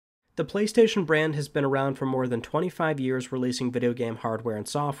The PlayStation brand has been around for more than 25 years releasing video game hardware and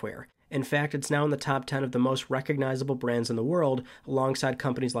software. In fact, it's now in the top 10 of the most recognizable brands in the world, alongside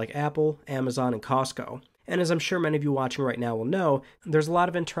companies like Apple, Amazon, and Costco. And as I'm sure many of you watching right now will know, there's a lot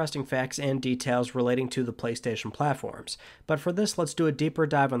of interesting facts and details relating to the PlayStation platforms. But for this, let's do a deeper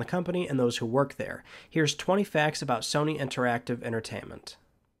dive on the company and those who work there. Here's 20 facts about Sony Interactive Entertainment.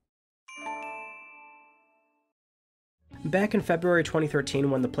 Back in February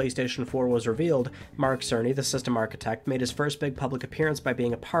 2013, when the PlayStation 4 was revealed, Mark Cerny, the system architect, made his first big public appearance by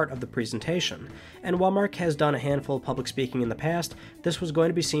being a part of the presentation. And while Mark has done a handful of public speaking in the past, this was going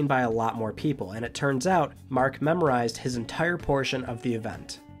to be seen by a lot more people, and it turns out Mark memorized his entire portion of the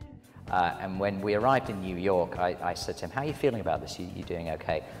event. And when we arrived in New York, I said to him, "How are you feeling about this? You doing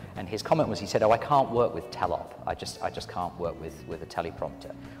okay?" And his comment was, he said, "Oh, I can't work with telop. I just can't work with a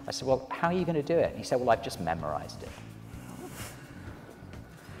teleprompter." I said, "Well, how are you going to do it?" And he said, "Well, I've just memorized it."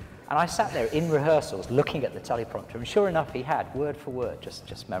 And I sat there in rehearsals looking at the teleprompter, and sure enough, he had, word for word,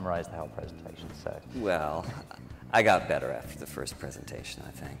 just memorized the whole presentation. So, well, I got better after the first presentation,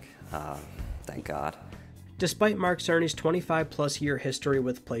 I think. Thank God. Despite Mark Cerny's 25-plus year history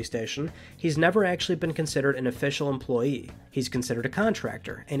with PlayStation, he's never actually been considered an official employee. He's considered a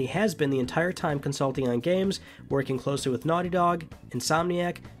contractor, and he has been the entire time consulting on games, working closely with Naughty Dog,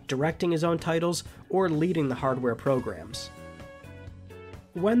 Insomniac, directing his own titles, or leading the hardware programs.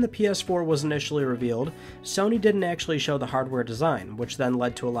 When the PS4 was initially revealed, Sony didn't actually show the hardware design, which then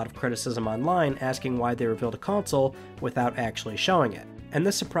led to a lot of criticism online asking why they revealed a console without actually showing it. And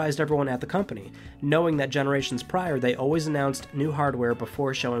this surprised everyone at the company, knowing that generations prior they always announced new hardware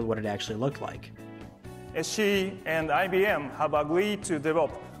before showing what it actually looked like. SE and IBM have agreed to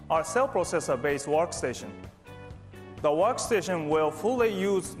develop a cell processor-based workstation. The workstation will fully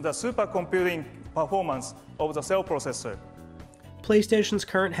use the supercomputing performance of the cell processor. PlayStation's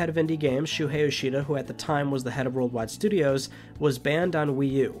current head of indie games, Shuhei Yoshida, who at the time was the head of Worldwide Studios, was banned on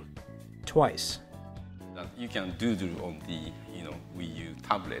Wii U. Twice. You can doodle on the Wii U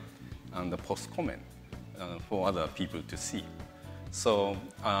tablet and post comment for other people to see. So,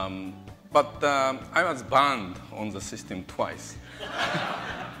 but I was banned on the system twice.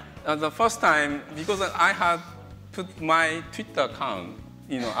 The first time, because I had put my Twitter account,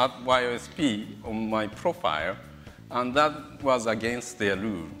 at YOSP on my profile, and that was against their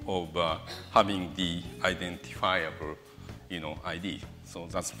rule of having the identifiable, ID. So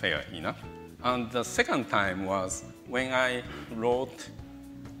that's fair enough. And the second time was when I wrote,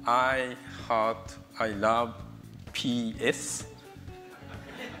 I love PS,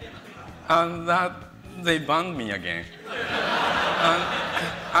 and that they banned me again,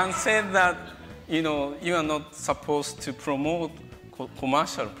 and said that you are not supposed to promote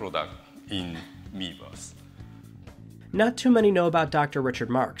commercial product in Miiverse. Not too many know about Dr. Richard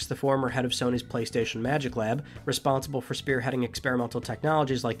Marks, the former head of Sony's PlayStation Magic Lab, responsible for spearheading experimental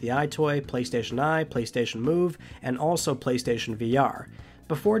technologies like the iToy, PlayStation Eye, PlayStation Move, and also PlayStation VR.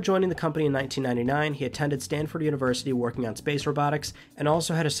 Before joining the company in 1999, he attended Stanford University working on space robotics, and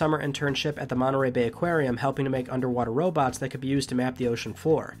also had a summer internship at the Monterey Bay Aquarium helping to make underwater robots that could be used to map the ocean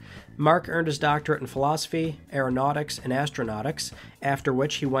floor. Mark earned his doctorate in philosophy, aeronautics, and astronautics, after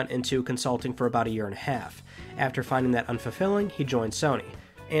which he went into consulting for about a year and a half. After finding that unfulfilling, he joined Sony.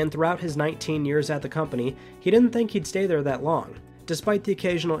 And throughout his 19 years at the company, he didn't think he'd stay there that long. Despite the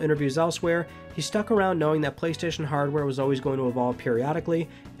occasional interviews elsewhere, he stuck around knowing that PlayStation hardware was always going to evolve periodically,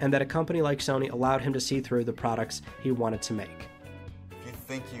 and that a company like Sony allowed him to see through the products he wanted to make. If you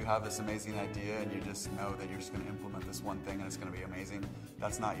think you have this amazing idea and you just know that you're just going to implement this one thing and it's going to be amazing,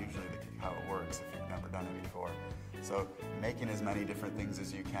 that's not usually how it works if you've never done it before. So making as many different things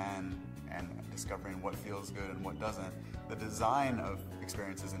as you can and discovering what feels good and what doesn't. The design of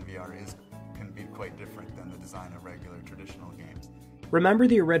experiences in VR can be quite different than the design of regular traditional games. Remember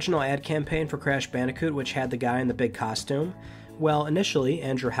the original ad campaign for Crash Bandicoot, which had the guy in the big costume? Well, initially,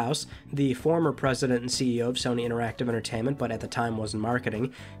 Andrew House, the former president and CEO of Sony Interactive Entertainment, but at the time was in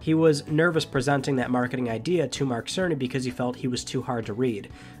marketing, he was nervous presenting that marketing idea to Mark Cerny because he felt he was too hard to read.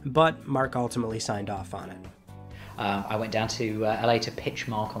 But Mark ultimately signed off on it. I went down to LA to pitch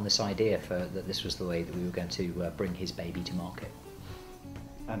Mark on this idea that this was the way that we were going to bring his baby to market.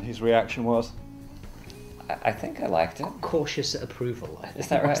 And his reaction was? I think I liked it. Cautious approval. Is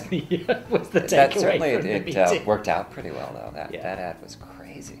that right? Was the that takeaway certainly from the it meeting. worked out pretty well, though. That ad was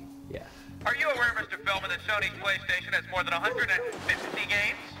crazy. Yeah. Are you aware, Mr. Feldman, that Sony's PlayStation has more than 150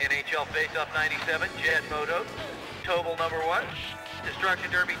 games? NHL Face-Off 97, Jet Moto, Tobal #1,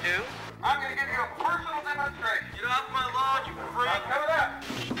 Destruction Derby 2. I'm going to give you a personal demonstration. Get off my lawn, you freak. Now cover that.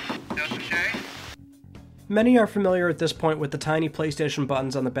 Joseph Shea. Many are familiar at this point with the tiny PlayStation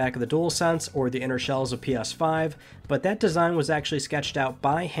buttons on the back of the DualSense or the inner shells of PS5, but that design was actually sketched out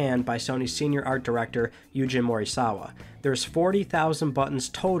by hand by Sony's senior art director, Yujin Morisawa. There's 40,000 buttons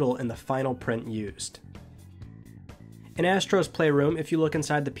total in the final print used. In Astro's Playroom, if you look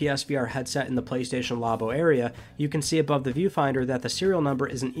inside the PSVR headset in the PlayStation Labo area, you can see above the viewfinder that the serial number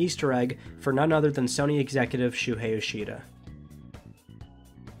is an Easter egg for none other than Sony executive Shuhei Yoshida.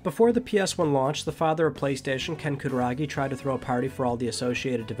 Before the PS1 launch, the father of PlayStation, Ken Kutaragi, tried to throw a party for all the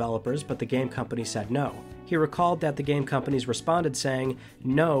associated developers, but the game company said no. He recalled that the game companies responded saying,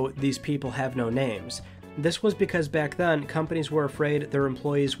 "No, these people have no names." This was because back then, companies were afraid their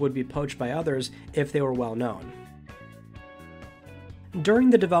employees would be poached by others if they were well known. During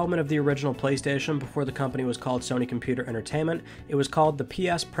the development of the original PlayStation, before the company was called Sony Computer Entertainment, it was called the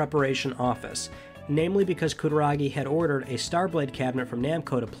PS Preparation Office, namely because Kutaragi had ordered a Starblade cabinet from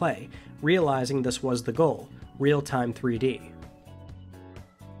Namco to play, realizing this was the goal, real-time 3D.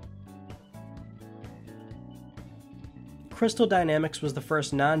 Crystal Dynamics was the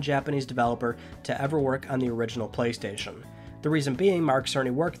first non-Japanese developer to ever work on the original PlayStation. The reason being, Mark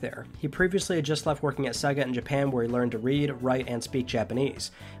Cerny worked there. He previously had just left working at Sega in Japan, where he learned to read, write, and speak Japanese.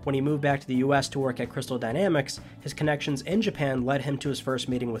 When he moved back to the US to work at Crystal Dynamics, his connections in Japan led him to his first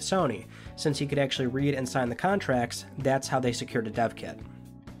meeting with Sony. Since he could actually read and sign the contracts, that's how they secured a dev kit.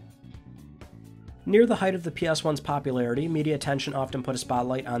 Near the height of the PS1's popularity, media attention often put a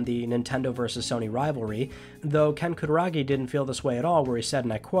spotlight on the Nintendo vs. Sony rivalry, though Ken Kutaragi didn't feel this way at all, where he said,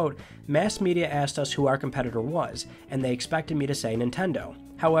 and I quote, "Mass media asked us who our competitor was, and they expected me to say Nintendo.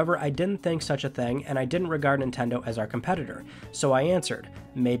 However, I didn't think such a thing, and I didn't regard Nintendo as our competitor. So I answered,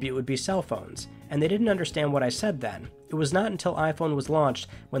 maybe it would be cell phones. And they didn't understand what I said then. It was not until iPhone was launched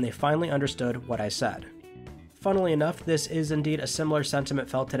when they finally understood what I said." Funnily enough, this is indeed a similar sentiment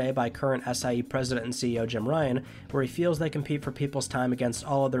felt today by current SIE president and CEO Jim Ryan, where he feels they compete for people's time against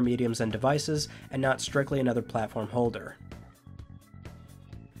all other mediums and devices, and not strictly another platform holder.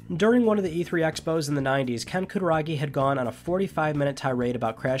 During one of the E3 expos in the 90s, Ken Kutaragi had gone on a 45-minute tirade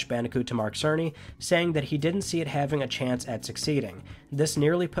about Crash Bandicoot to Mark Cerny, saying that he didn't see it having a chance at succeeding. This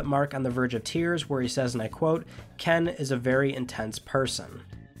nearly put Mark on the verge of tears, where he says, and I quote, "Ken is a very intense person."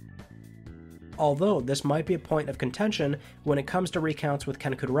 Although this might be a point of contention when it comes to recounts with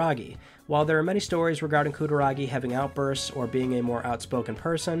Ken Kutaragi. While there are many stories regarding Kutaragi having outbursts or being a more outspoken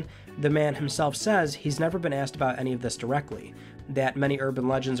person, the man himself says he's never been asked about any of this directly, that many urban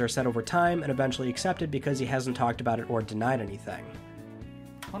legends are said over time and eventually accepted because he hasn't talked about it or denied anything.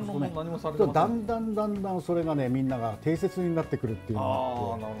 だんだんそれがね、みんなが定説になってくるっていう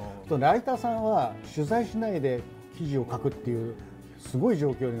のがあって、ライターさんは取材しないで記事を書くっていうすごい状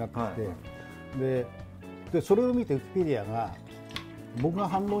況になってきて、でそれを見てウィキペディアが僕が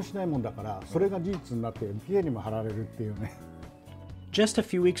反論しないもんだから、それが事実になってウィキペディアにも貼られるっていうね。Just a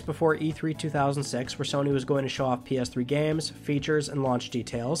few weeks before E3 2006, where Sony was going to show off PS3 games, features, and launch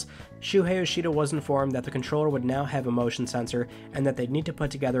details, Shuhei Yoshida was informed that the controller would now have a motion sensor and that they'd need to put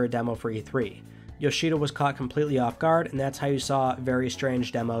together a demo for E3. Yoshida was caught completely off guard, and that's how you saw very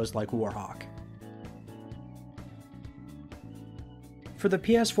strange demos like Warhawk. For the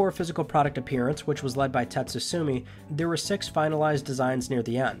PS4 physical product appearance, which was led by Tetsu Sumi, there were 6 finalized designs near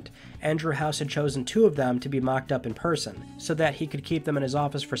the end. Andrew House had chosen 2 of them to be mocked up in person, so that he could keep them in his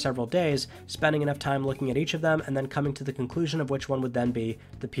office for several days, spending enough time looking at each of them and then coming to the conclusion of which one would then be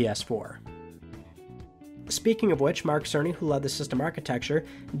the PS4. Speaking of which, Mark Cerny, who led the system architecture,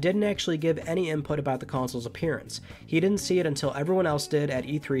 didn't actually give any input about the console's appearance. He didn't see it until everyone else did at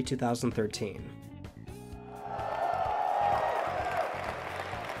E3 2013.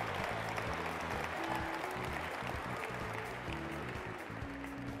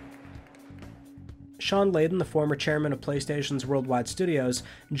 Sean Layden, the former chairman of PlayStation's Worldwide Studios,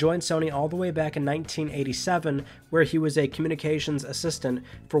 joined Sony all the way back in 1987, where he was a communications assistant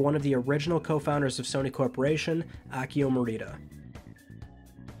for one of the original co-founders of Sony Corporation, Akio Morita.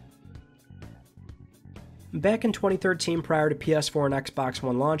 Back in 2013, prior to PS4 and Xbox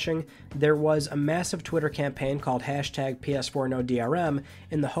One launching, there was a massive Twitter campaign called #PS4NoDRM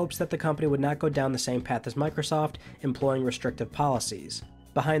in the hopes that the company would not go down the same path as Microsoft, employing restrictive policies.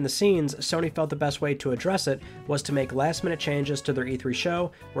 Behind the scenes, Sony felt the best way to address it was to make last-minute changes to their E3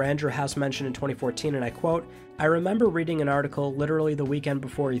 show, where Andrew House mentioned in 2014, and I quote, "I remember reading an article literally the weekend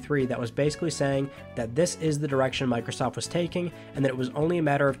before E3 that was basically saying that this is the direction Microsoft was taking, and that it was only a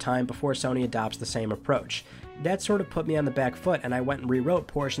matter of time before Sony adopts the same approach. That sort of put me on the back foot, and I went and rewrote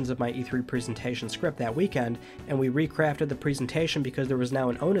portions of my E3 presentation script that weekend, and we recrafted the presentation because there was now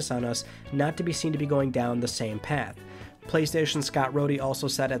an onus on us not to be seen to be going down the same path. PlayStation Scott Rohde also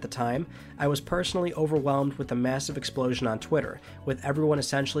said at the time, "I was personally overwhelmed with the massive explosion on Twitter, with everyone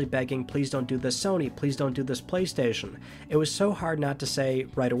essentially begging, please don't do this Sony, please don't do this PlayStation. It was so hard not to say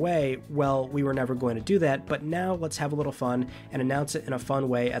right away, well, we were never going to do that, but now let's have a little fun and announce it in a fun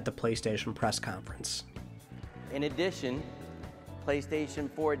way at the PlayStation press conference." In addition, PlayStation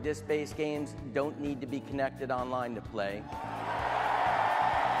 4 disc-based games don't need to be connected online to play.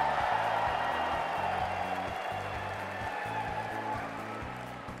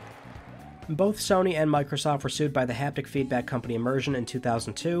 Both Sony and Microsoft were sued by the haptic feedback company Immersion in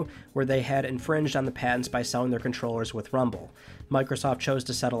 2002, where they had infringed on the patents by selling their controllers with Rumble. Microsoft chose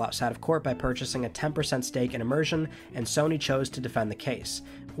to settle outside of court by purchasing a 10% stake in Immersion, and Sony chose to defend the case,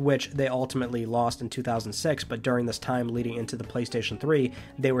 which they ultimately lost in 2006, but during this time leading into the PlayStation 3,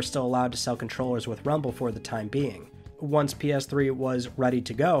 they were still allowed to sell controllers with Rumble for the time being. Once PS3 was ready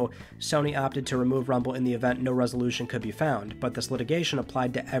to go, Sony opted to remove Rumble in the event no resolution could be found, but this litigation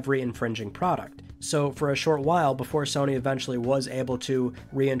applied to every infringing product. So for a short while, before Sony eventually was able to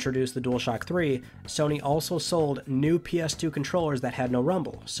reintroduce the DualShock 3, Sony also sold new PS2 controllers that had no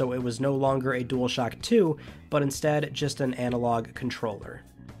Rumble, so it was no longer a DualShock 2, but instead just an analog controller.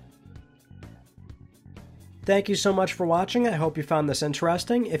 Thank you so much for watching. I hope you found this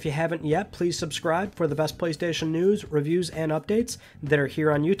interesting. If you haven't yet, please subscribe for the best PlayStation news, reviews, and updates that are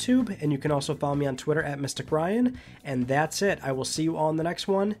here on YouTube, and you can also follow me on Twitter at Mystic Ryan. And that's it. I will see you all in the next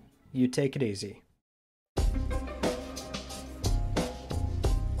one. You take it easy.